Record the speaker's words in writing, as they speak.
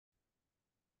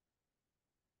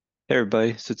Hey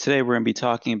everybody. So today we're going to be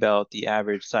talking about the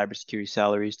average cybersecurity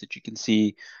salaries that you can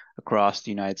see across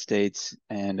the United States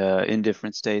and in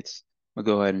different states. I'll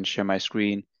go ahead and share my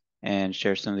screen and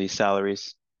share some of these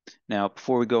salaries. Now,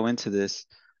 before we go into this,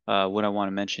 what I want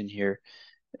to mention here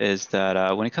is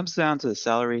that when it comes down to the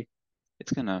salary,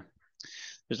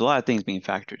 there's a lot of things being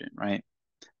factored in, right?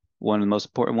 One of the most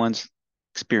important ones,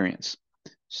 experience.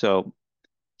 So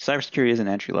cybersecurity is an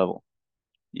entry level.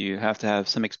 You have to have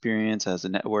some experience as a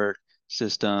network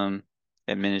system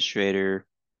administrator,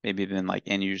 maybe even like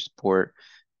end user support.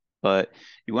 But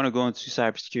you want to go into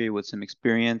cybersecurity with some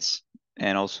experience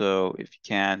and also, if you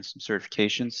can, some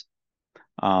certifications.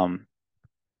 Um,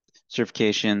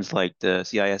 Certifications like the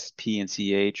CISP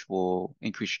and CH will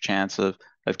increase your chance of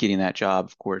getting that job.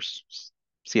 Of course,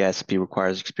 CISP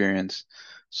requires experience.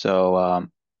 So,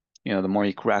 the more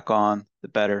you crack on, the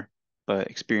better. But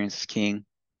experience is king.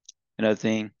 Another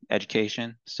thing,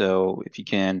 education. So if you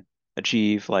can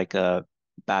achieve like a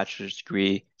bachelor's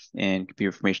degree in computer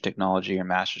information technology or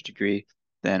master's degree,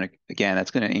 then again, that's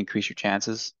going to increase your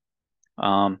chances.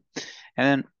 Um, and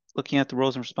then looking at the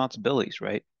roles and responsibilities,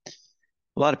 right?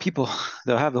 A lot of people,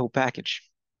 they'll have the whole package,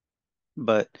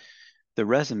 but the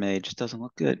resume just doesn't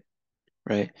look good,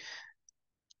 right?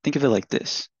 Think of it like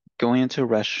this. Going into a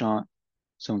restaurant,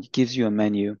 someone gives you a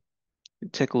menu, you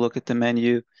take a look at the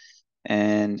menu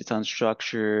and it's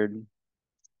unstructured,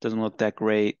 doesn't look that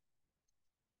great,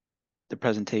 the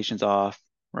presentation's off,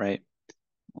 right?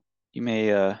 You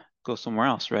may go somewhere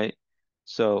else, right?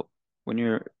 So when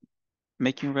you're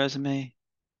making a resume,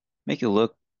 make it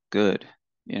look good,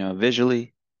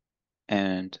 visually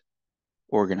and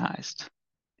organized,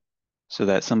 so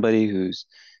that somebody who's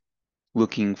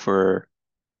looking for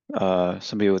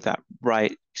somebody with that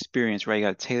right experience, right? You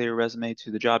got to tailor your resume to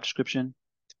the job description.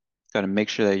 Got to make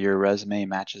sure that your resume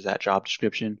matches that job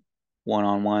description one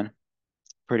on one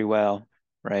pretty well,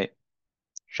 right?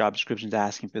 Job description's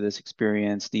asking for this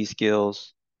experience, these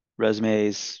skills,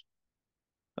 resumes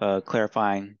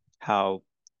clarifying how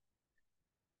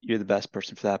you're the best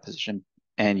person for that position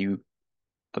and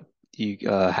uh, you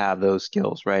have those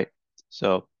skills, right?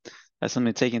 So that's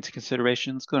something to take into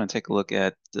consideration. Let's go ahead and take a look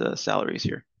at the salaries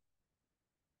here.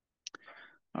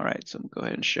 All right, so I'm gonna go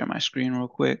ahead and share my screen real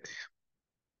quick.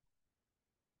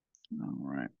 All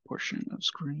right, portion of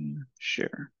screen,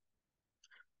 share.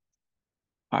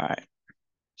 All right,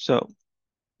 so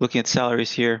looking at salaries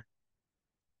here,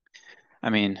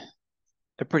 I mean,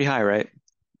 they're pretty high, right?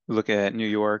 Look at New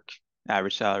York,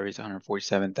 average salary is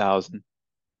 147,000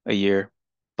 a year,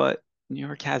 but New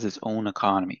York has its own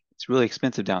economy. It's really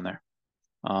expensive down there.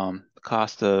 The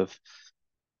cost of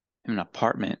an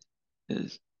apartment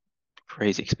is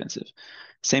crazy expensive.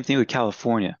 Same thing with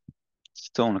California. It's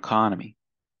its own economy.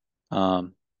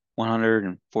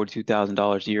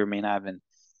 $142,000 a year may not even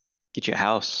get you a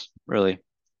house, really.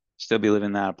 Still be living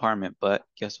in that apartment, but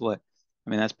guess what? I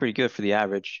mean, that's pretty good for the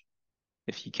average.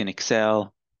 If you can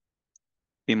excel,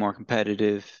 be more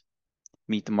competitive,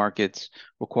 meet the market's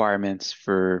requirements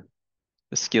for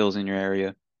the skills in your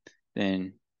area,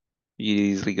 then you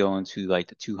easily go into like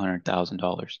the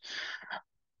 $200,000.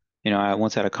 I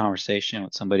once had a conversation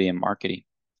with somebody in marketing,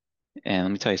 and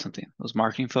let me tell you something. Those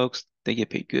marketing folks, they get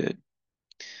paid good.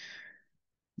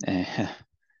 Eh,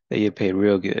 They get paid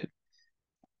real good.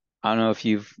 I don't know if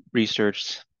you've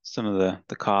researched some of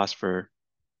the costs for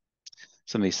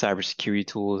some of these cybersecurity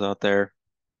tools out there,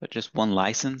 but just one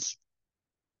license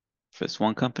for this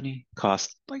one company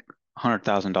costs like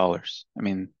 $100,000. I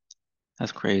mean,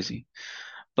 that's crazy.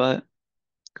 But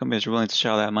companies are willing to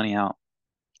shell that money out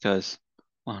because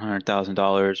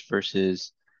 $100,000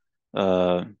 versus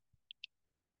uh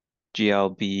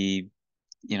GLB,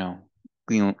 you know,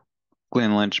 Glen,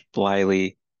 Glenn Lynch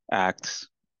Bliley Act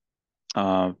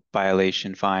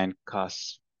violation fine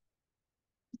costs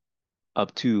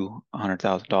up to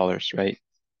 $100,000, right?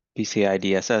 PCI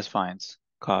DSS fines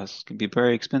costs can be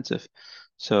very expensive.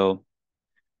 So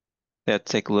they have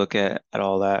to take a look at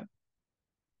all that.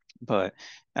 But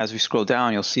as we scroll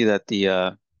down, you'll see that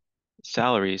the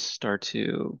salaries start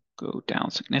to go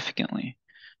down significantly.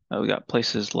 We got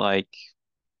places like,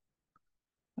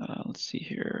 let's see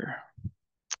here.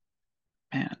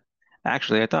 Man,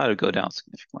 actually, I thought it would go down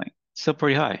significantly. Still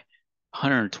pretty high.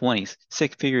 120,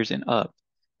 six figures and up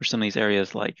for some of these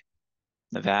areas like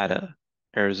Nevada,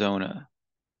 Arizona,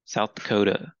 South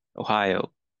Dakota,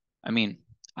 Ohio. I mean,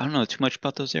 I don't know too much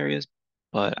about those areas,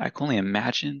 but I can only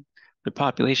imagine the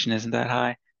population isn't that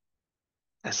high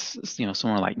as,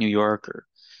 somewhere like New York or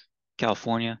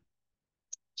California.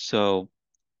 So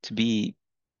to be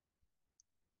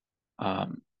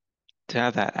um, to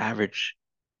have that average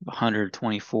of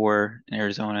 124 in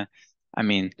Arizona, I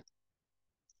mean,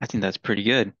 I think that's pretty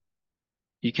good.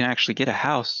 You can actually get a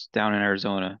house down in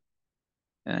Arizona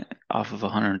off of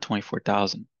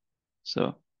 124,000.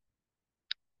 So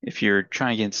if you're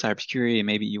trying to get into cybersecurity and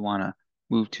maybe you want to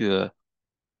move to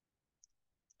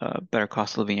a better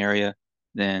cost of living area,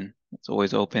 then it's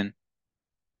always open.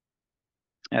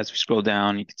 As we scroll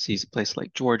down, you can see a place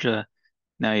like Georgia.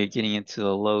 Now you're getting into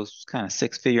the low kind of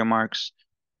six-figure marks,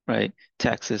 right?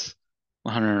 Texas,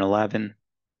 111.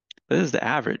 But this is the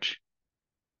average.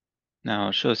 Now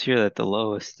it shows here that the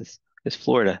lowest is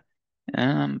Florida.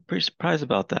 And I'm pretty surprised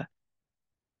about that.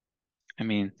 I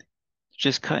mean,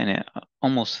 just cutting it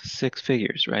almost six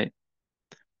figures, right?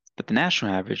 But the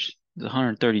national average is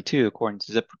 132 according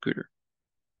to ZipRecruiter.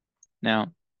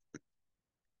 Now,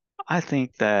 I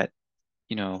think that,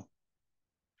 you know,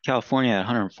 California at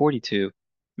 142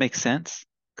 makes sense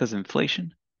because of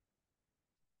inflation,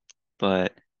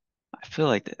 but I feel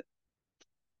like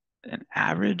an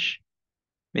average,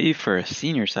 maybe for a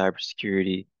senior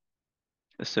cybersecurity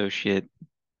associate,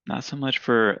 not so much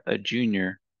for a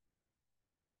junior,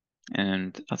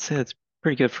 and I'd say that's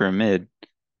pretty good for a mid.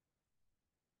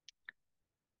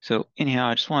 So anyhow,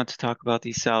 I just wanted to talk about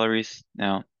these salaries.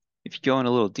 Now, if you go in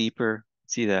a little deeper,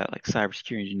 see that like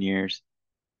cybersecurity engineers,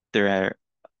 their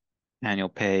annual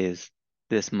pay is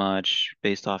this much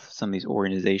based off of some of these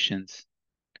organizations,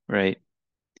 right?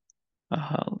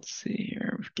 Let's see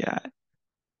here. We've got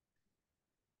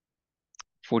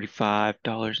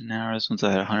 $45 an hour. This one's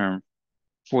at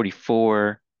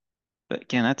 144. But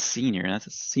again, that's senior. That's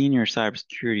a senior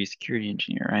cybersecurity security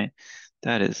engineer, right?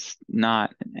 That is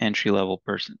not an entry level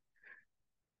person.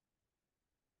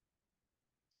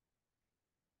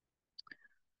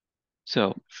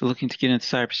 So if you're looking to get into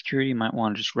cybersecurity, you might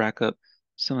want to just rack up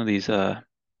some of these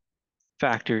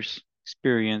factors,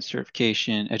 experience,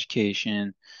 certification,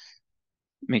 education,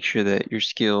 make sure that your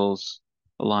skills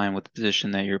align with the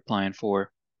position that you're applying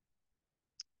for.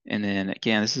 And then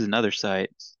again, this is another site.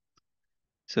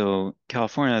 So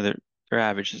California, their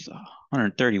average is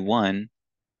 131,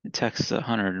 and Texas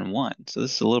 101. So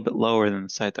this is a little bit lower than the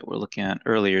site that we're looking at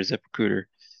earlier, ZipRecruiter.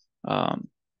 Um,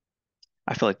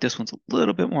 I feel like this one's a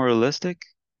little bit more realistic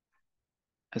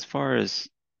as far as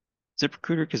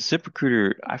ZipRecruiter, because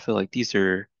ZipRecruiter, I feel like these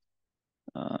are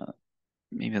uh,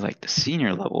 maybe like the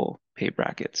senior level pay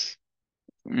brackets.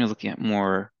 When you're looking at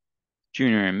more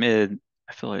junior and mid,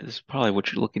 I feel like this is probably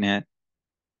what you're looking at.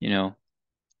 You know,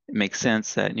 it makes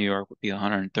sense that New York would be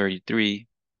 133.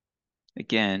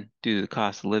 Again, due to the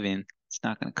cost of living, it's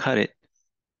not going to cut it.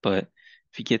 But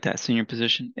if you get that senior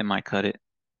position, it might cut it.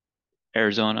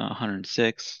 Arizona,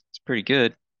 106. It's pretty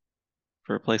good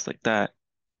for a place like that.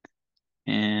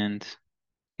 And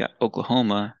you got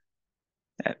Oklahoma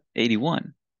at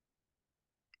 81,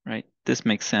 right? This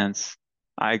makes sense.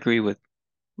 I agree with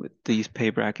these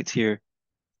pay brackets here.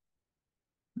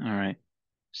 All right.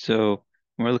 So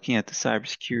when we're looking at the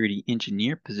cybersecurity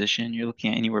engineer position, you're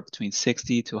looking at anywhere between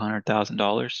 60 to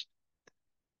 $100,000.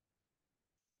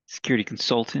 Security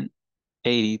consultant,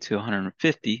 80 to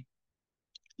 150.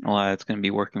 A lot of it's going to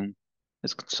be working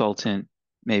as a consultant,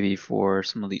 maybe for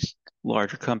some of these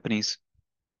larger companies.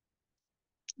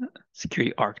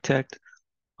 Security architect,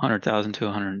 100,000 to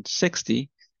 160.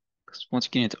 Because once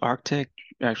you get into architect,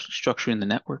 you're actually structuring the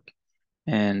network,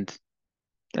 and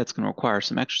that's going to require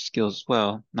some extra skills as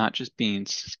well, not just being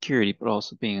security, but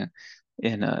also being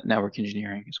in network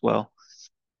engineering as well.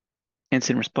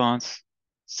 Incident response,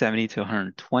 70 to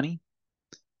 120.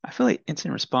 I feel like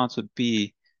incident response would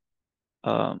be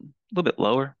a little bit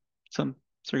lower in some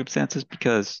circumstances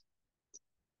because,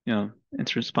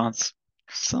 incident response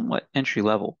somewhat entry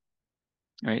level,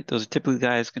 right? Those are typically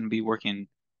guys going to be working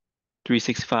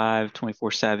 365,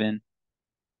 24/7.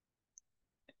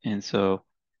 And so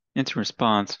incident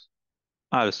response,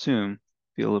 I'd assume,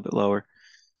 be a little bit lower.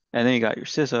 And then you got your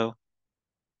CISO,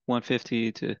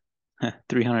 150 to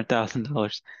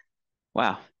 $300,000.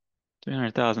 Wow,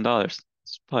 $300,000.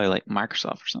 It's probably like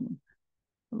Microsoft or something.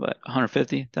 But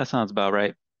 150, that sounds about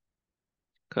right.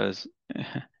 Because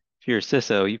if you're a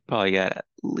CISO, you've probably got at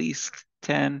least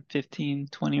 10, 15,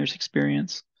 20 years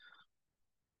experience.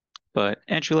 But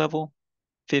entry level,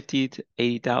 50 to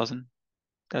 80,000.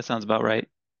 That sounds about right.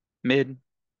 Mid,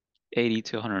 80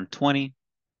 to 120.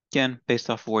 Again, based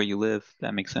off of where you live,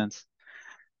 that makes sense.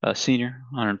 Senior,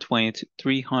 120 to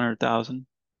 300,000.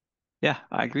 Yeah,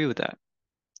 I agree with that.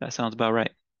 That sounds about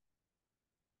right.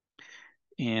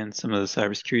 And some of the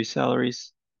cybersecurity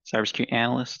salaries, cybersecurity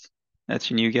analyst,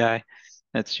 that's your new guy.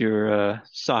 That's your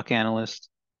SOC analyst,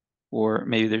 or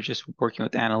maybe they're just working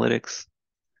with analytics.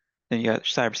 Then you got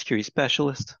cybersecurity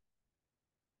specialist.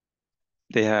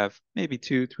 They have maybe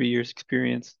 2, 3 years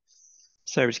experience.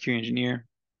 Cybersecurity engineer.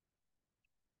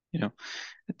 You know,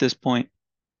 at this point,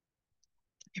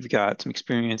 you've got some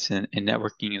experience in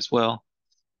networking as well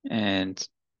and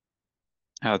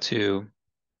how to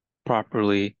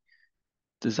properly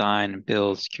design and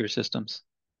build secure systems.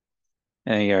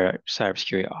 And you're a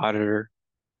cybersecurity auditor,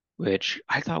 which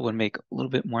I thought would make a little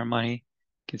bit more money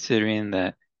considering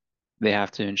that they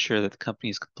have to ensure that the company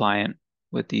is compliant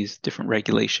with these different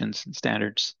regulations and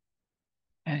standards.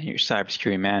 And you're a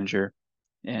cybersecurity manager,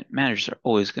 and managers are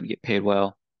always going to get paid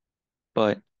well,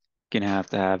 but you're going to have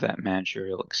that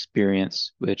managerial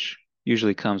experience, which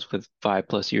usually comes with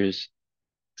 5+ years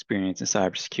experience in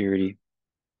cybersecurity.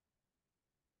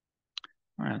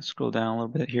 All right, let's scroll down a little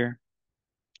bit here.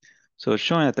 So it's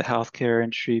showing that the healthcare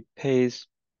industry pays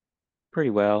pretty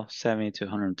well, 70 to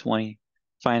 120.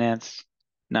 Finance,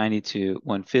 90 to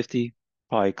 150,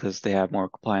 probably because they have more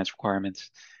compliance requirements.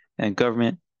 And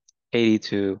government, 80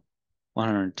 to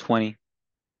 120.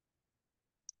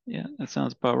 Yeah, that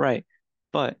sounds about right.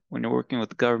 But when you're working with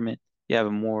the government, you have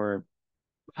a more,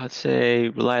 I'd say,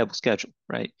 reliable schedule,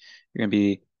 right? You're going to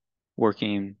be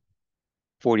working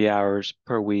 40 hours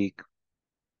per week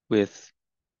with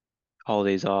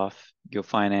holidays off, your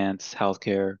finance,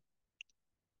 healthcare.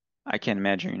 I can't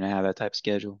imagine you're going to have that type of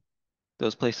schedule.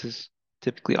 Those places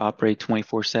typically operate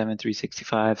 24/7,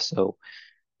 365, so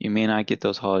you may not get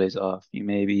those holidays off. You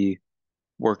may be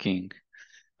working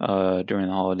during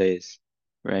the holidays,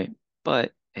 right?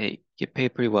 But hey, get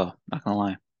paid pretty well, not gonna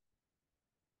lie.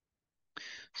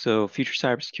 So future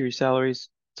cybersecurity salaries,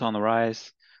 it's on the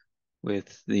rise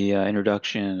with the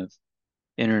introduction of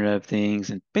Internet of Things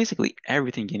and basically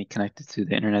everything getting connected to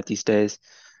the internet these days.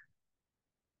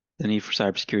 The need for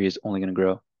cybersecurity is only going to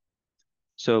grow.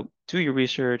 So do your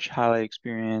research, highlight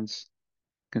experience,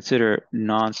 consider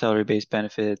non-salary based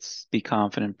benefits, be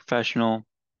confident, professional.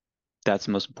 That's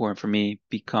the most important for me.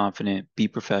 Be confident, be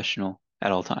professional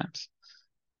at all times.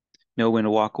 Know when to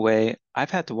walk away.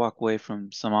 I've had to walk away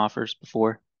from some offers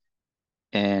before,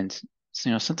 and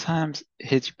so, sometimes it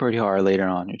hits you pretty hard later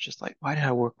on. You're just like, why did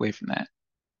I walk away from that?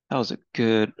 That was a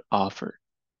good offer.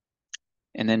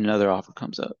 And then another offer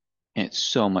comes up, and it's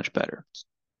so much better. It's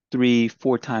 3,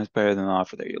 4 times better than the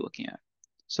offer that you're looking at.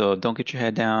 So don't get your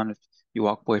head down if you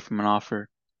walk away from an offer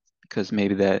because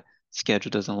maybe that schedule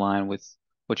doesn't align with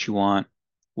what you want,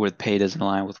 or the pay doesn't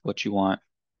align with what you want.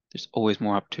 There's always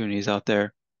more opportunities out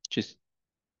there. Just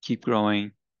keep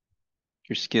growing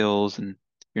your skills and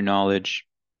your knowledge,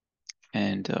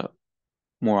 and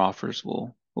more offers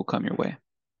will come your way.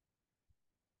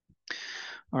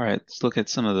 All right, let's look at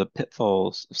some of the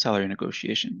pitfalls of salary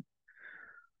negotiation.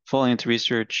 Falling into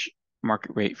research,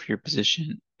 market rate for your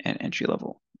position, and entry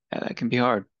level. Yeah, that can be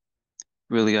hard.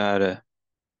 Really gotta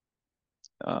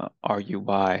argue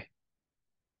why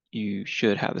you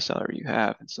should have the salary you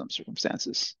have in some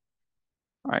circumstances.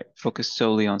 All right, focus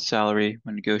solely on salary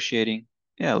when negotiating.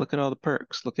 Yeah, look at all the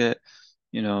perks. Look at,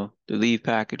 the leave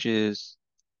packages,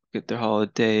 look at their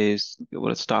holidays, look at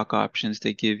what stock options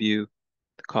they give you,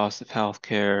 the cost of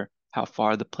healthcare, how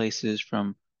far the place is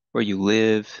from where you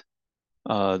live.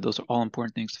 Those are all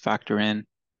important things to factor in.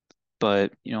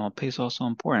 But, pay is also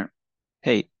important.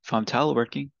 Hey, if I'm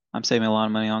teleworking, I'm saving a lot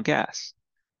of money on gas.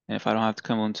 And if I don't have to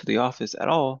come into the office at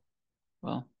all,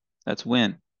 well, that's a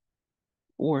win.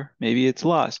 Or maybe it's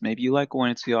loss. Maybe you like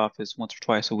going into the office once or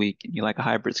twice a week and you like a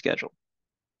hybrid schedule.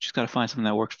 Just got to find something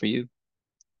that works for you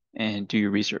and do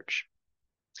your research.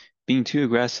 Being too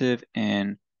aggressive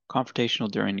and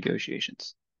confrontational during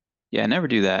negotiations. Yeah, never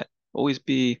do that. Always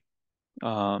be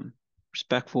um,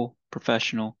 respectful,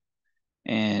 professional,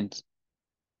 and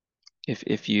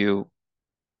if you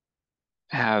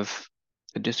have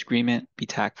a disagreement, be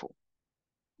tactful.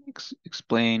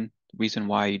 Explain the reason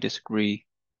why you disagree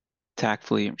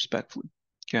tactfully and respectfully.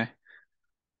 Okay?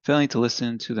 Failing to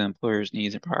listen to the employer's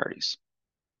needs and priorities.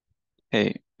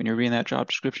 Hey, when you're reading that job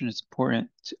description, it's important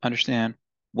to understand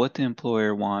what the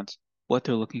employer wants, what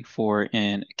they're looking for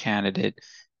in a candidate,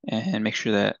 and make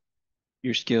sure that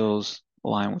your skills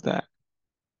align with that.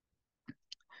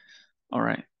 All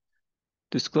right.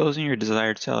 Disclosing your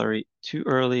desired salary too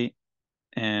early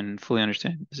and fully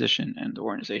understanding the position and the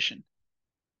organization.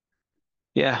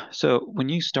 Yeah, so when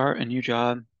you start a new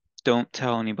job, don't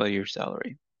tell anybody your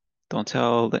salary. Don't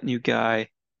tell that new guy,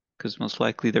 because most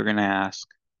likely they're going to ask.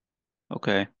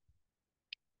 Okay,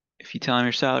 if you tell them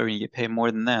your salary and you get paid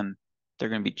more than them, they're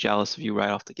going to be jealous of you right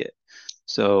off the get.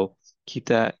 So keep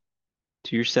that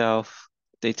to yourself.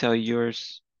 If they tell you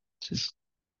yours, just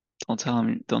don't tell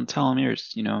them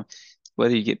yours.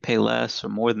 Whether you get paid less or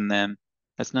more than them,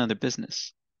 that's none of their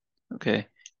business. Okay,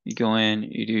 you go in,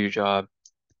 you do your job.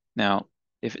 Now,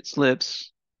 if it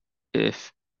slips,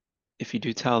 if if you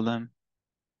do tell them,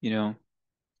 you know,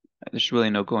 There's really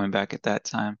no going back at that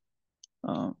time.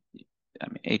 Um, I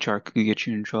mean, HR could get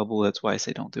you in trouble. That's why I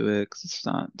say don't do it because it's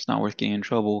not worth getting in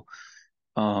trouble.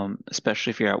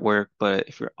 Especially if you're at work. But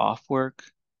if you're off work,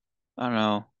 I don't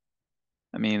know.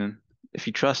 I mean, if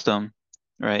you trust them,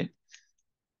 right,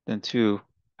 then two,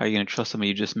 how are you gonna trust somebody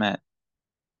you just met?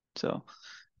 So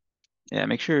yeah,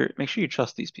 make sure you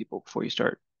trust these people before you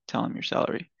start telling them your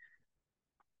salary.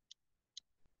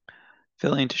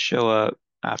 Failing to show up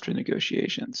after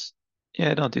negotiations.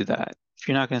 Yeah, don't do that. If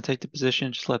you're not gonna take the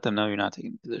position, just let them know you're not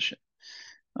taking the position.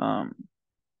 Um,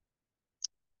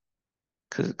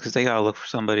 because they gotta look for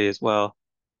somebody as well.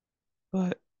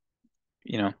 But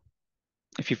you know,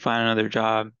 if you find another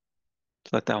job,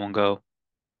 let that one go.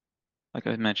 Like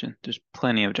I mentioned, there's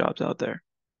plenty of jobs out there.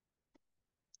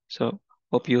 So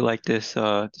hope you like this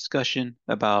discussion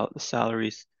about the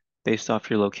salaries based off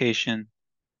your location.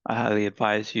 I highly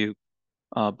advise you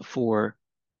before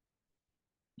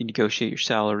you negotiate your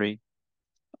salary.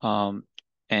 Um,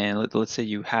 and let's say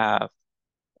you have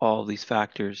all of these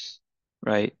factors,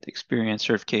 right? Experience,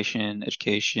 certification,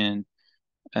 education,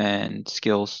 and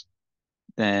skills.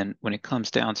 Then when it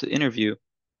comes down to the interview,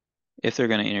 if they're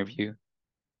going to interview,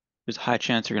 there's a high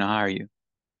chance they're going to hire you.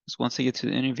 Because once they get to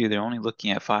the interview, they're only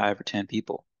looking at 5 or 10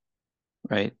 people,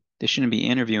 right? They shouldn't be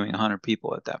interviewing 100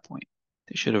 people at that point.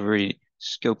 They should have already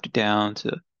scoped it down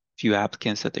to a few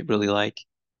applicants that they really like.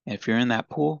 And if you're in that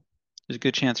pool, there's a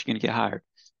good chance you're going to get hired.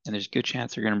 And there's a good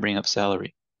chance they're going to bring up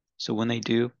salary. So when they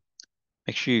do,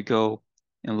 make sure you go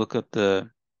and look up the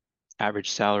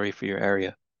average salary for your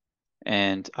area.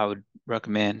 And I would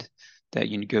recommend that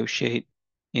you negotiate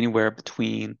anywhere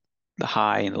between the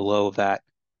high and the low of that.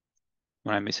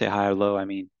 When I may say high or low, I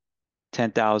mean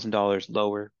 $10,000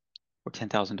 lower or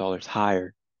 $10,000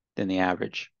 higher than the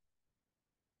average.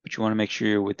 But you want to make sure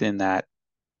you're within that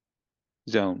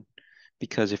zone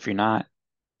because if you're not,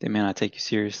 they may not take you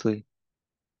seriously.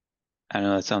 I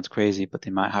know that sounds crazy, but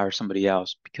they might hire somebody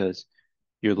else because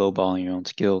you're lowballing your own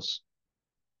skills.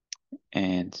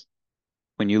 And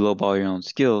when you lowball your own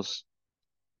skills,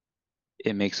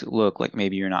 it makes it look like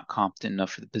maybe you're not competent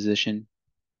enough for the position.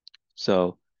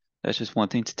 So that's just one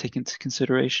thing to take into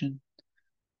consideration.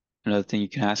 Another thing you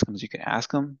can ask them is you can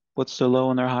ask them what's their low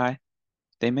and their high.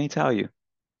 They may tell you.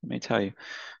 They may tell you.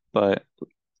 But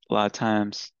a lot of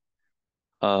times,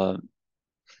 uh,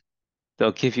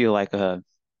 they'll give you like a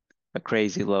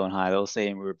crazy low and high. They'll say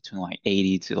anywhere between like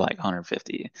 80 to like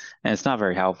 150, and it's not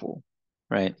very helpful,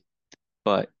 right?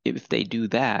 But if they do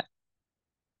that,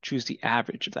 choose the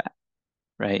average of that,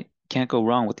 right? Can't go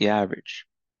wrong with the average.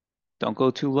 Don't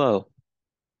go too low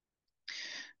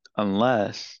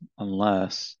unless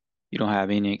you don't have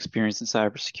any experience in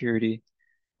cybersecurity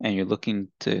and you're looking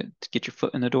to get your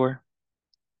foot in the door.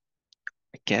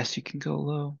 I guess you can go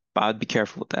low, but I'd be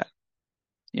careful with that.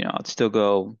 I'd still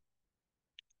go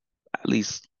at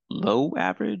least low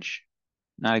average,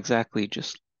 not exactly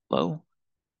just low,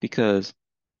 because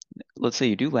let's say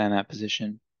you do land that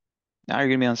position, now you're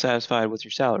gonna be unsatisfied with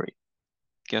your salary.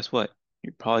 Guess what?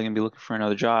 You're probably gonna be looking for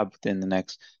another job within the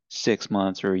next 6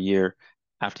 months or a year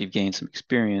after you've gained some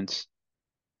experience.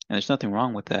 And there's nothing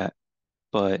wrong with that,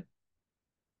 but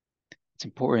it's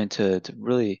important to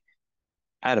really,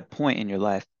 at a point in your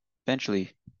life,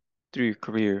 eventually through your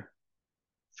career,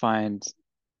 find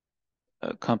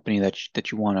a company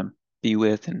that you want to be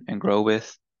with and grow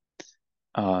with,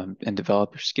 and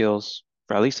develop your skills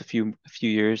for at least a few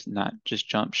years, not just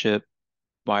jump ship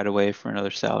wide away for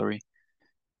another salary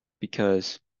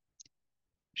because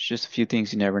it's just a few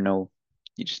things you never know.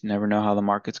 You just never know how the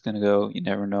market's going to go. You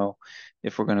never know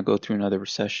if we're going to go through another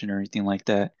recession or anything like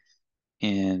that.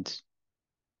 And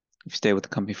if you stay with the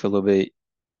company for a little bit,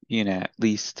 you can at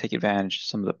least take advantage of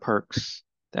some of the perks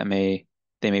that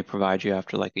they may provide you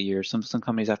after like a year. Some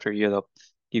companies after a year they'll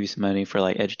give you some money for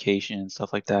like education and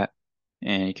stuff like that,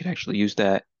 and you can actually use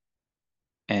that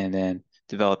and then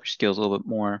develop your skills a little bit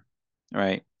more,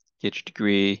 right? Get your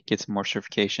degree, get some more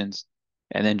certifications,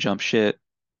 and then jump ship.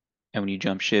 And when you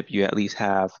jump ship, you at least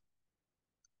have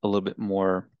a little bit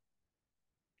more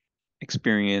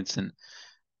experience and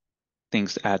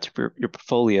things to add to your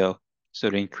portfolio so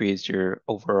to increase your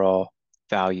overall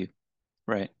value,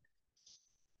 right?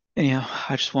 Anyhow,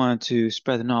 I just wanted to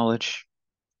spread the knowledge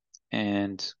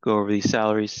and go over these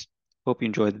salaries. Hope you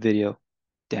enjoyed the video.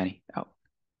 Danny, out.